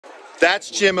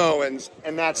That's Jim Owens,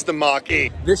 and that's the Mach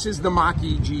E. This is the Mach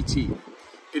E GT.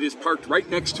 It is parked right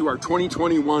next to our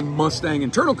 2021 Mustang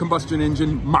internal combustion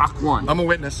engine Mach 1. I'm a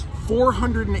witness.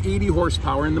 480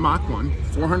 horsepower in the Mach 1,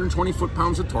 420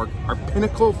 foot-pounds of torque, our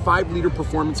pinnacle 5-liter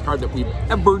performance car that we've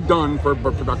ever done for a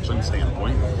production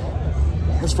standpoint.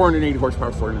 Has 480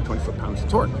 horsepower, 420 foot-pounds of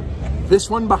torque. This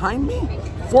one behind me,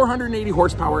 480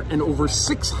 horsepower and over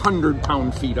 600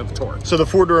 pound-feet of torque. So the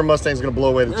 4-door Mustang is going to blow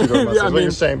away the 2-door Mustang. Yeah, What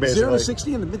you're saying, basically. 0 to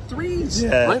 60 in the mid-3s.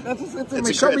 Yeah. Right?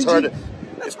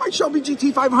 That's my Shelby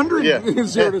GT 500. Yeah.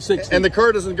 0 to 60. And the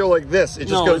car doesn't go like this. It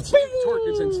just goes. Torque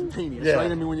is instantaneous, yeah.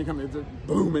 right? I mean, when you come, it's a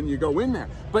boom, and you go in there.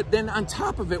 But then on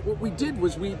top of it, what we did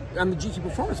was on the GT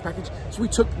Performance package, so we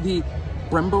took the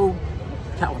Brembo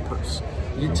calipers.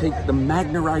 You take the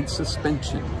MagneRide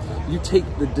suspension. You take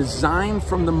the design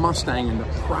from the Mustang and the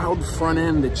proud front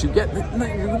end that you get.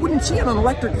 You wouldn't see it on an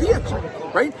electric vehicle,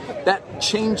 right? That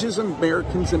changes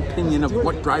Americans' opinion of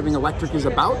what driving electric is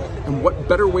about, and what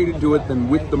better way to do it than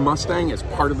with the Mustang as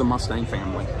part of the Mustang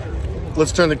family.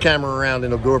 Let's turn the camera around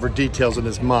and it'll go over details of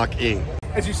this Mach E.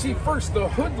 As you see, first, the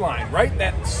hood line, right?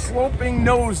 That sloping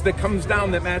nose that comes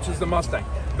down that matches the Mustang.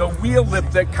 The wheel lip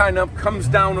that kind of comes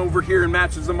down over here and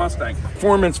matches the Mustang.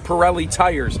 Performance Pirelli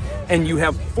tires. And you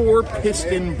have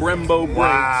 4-piston Brembo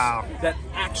brakes that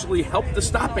actually help the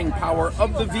stopping power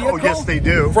of the vehicle. Oh, yes, they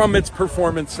do. From its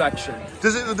performance section.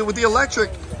 Does it, with the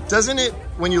electric, doesn't it,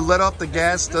 when you let off the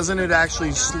gas, doesn't it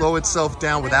actually slow itself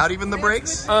down without even the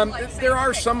brakes? There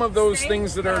are some of those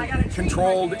things that are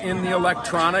controlled in the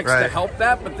electronics to help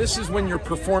that, but this is when your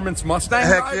performance Mustang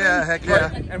Heck yeah, heck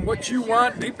yeah. Right? And what you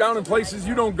want deep down in places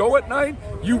you don't go at night,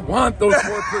 you want those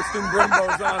 4-piston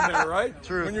Brembos on there, right?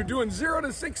 True. When you're doing 0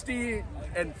 to 60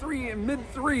 and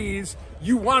mid-3s,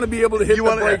 you want to be able to hit the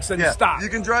brakes and stop. You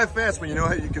can drive fast when you know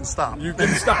how you can stop. You can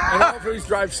stop and always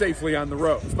drive safely on the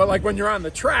roads. But like when you're on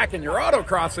the track and you're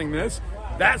autocrossing this,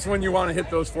 that's when you want to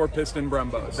hit those 4-piston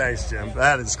Brembos. Thanks, Jim.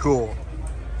 That is cool.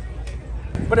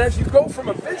 But as you go from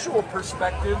a visual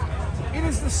perspective, it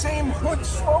is the same hood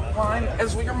slope line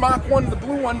as your Mach 1, the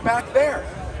blue one back there.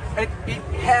 And it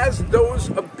has those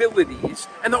abilities,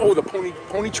 and the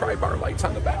pony tri-bar lights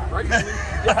on the back, right?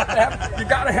 I mean, you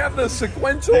gotta have the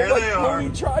sequential pony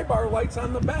tri-bar lights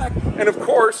on the back, and of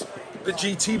course the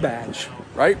GT badge,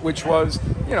 right? Which was,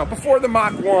 before the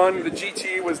Mach 1, the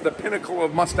GT was the pinnacle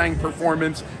of Mustang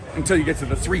performance until you get to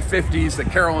the 350s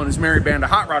that Carroll and his merry band of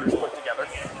hot rodders put together.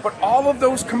 But all of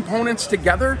those components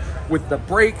together, with the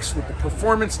brakes, with the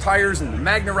performance tires, and the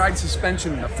MagneRide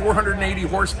suspension, and the 480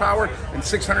 horsepower and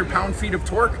 600 pound-feet of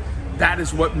torque, that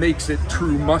is what makes it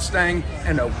true Mustang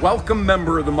and a welcome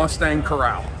member of the Mustang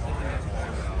Corral.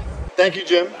 Thank you,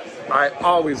 Jim. I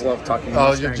always love talking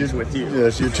Mustangs with you.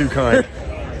 Yes, you're too kind.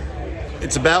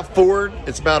 It's about Ford.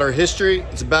 It's about our history.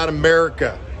 It's about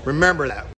America. Remember that.